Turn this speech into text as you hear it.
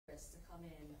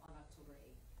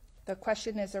The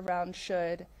question is around,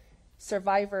 should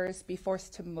survivors be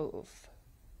forced to move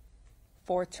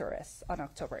for tourists on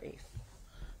October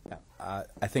 8th?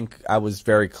 I think I was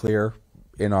very clear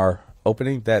in our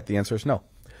opening that the answer is no.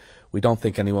 We don't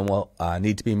think anyone will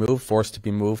need to be moved, forced to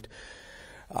be moved.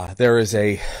 There is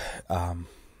a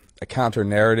counter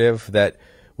narrative that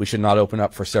we should not open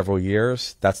up for several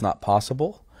years. That's not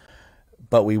possible.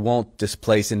 But we won't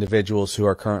displace individuals who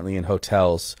are currently in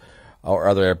hotels or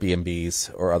other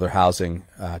Airbnbs or other housing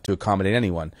to accommodate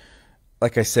anyone.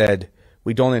 Like I said,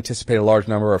 we don't anticipate a large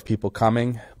number of people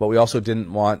coming, but we also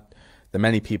didn't want the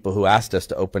many people who asked us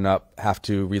to open up have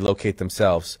to relocate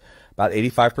themselves. About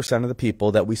 85% of the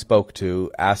people that we spoke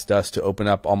to asked us to open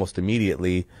up almost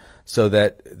immediately so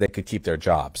that they could keep their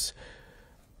jobs.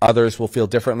 Others will feel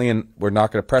differently, and we're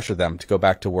not going to pressure them to go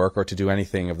back to work or to do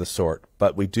anything of the sort.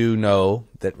 But we do know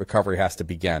that recovery has to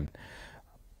begin.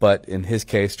 But in his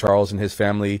case, Charles and his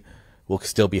family will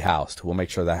still be housed. We'll make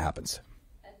sure that happens.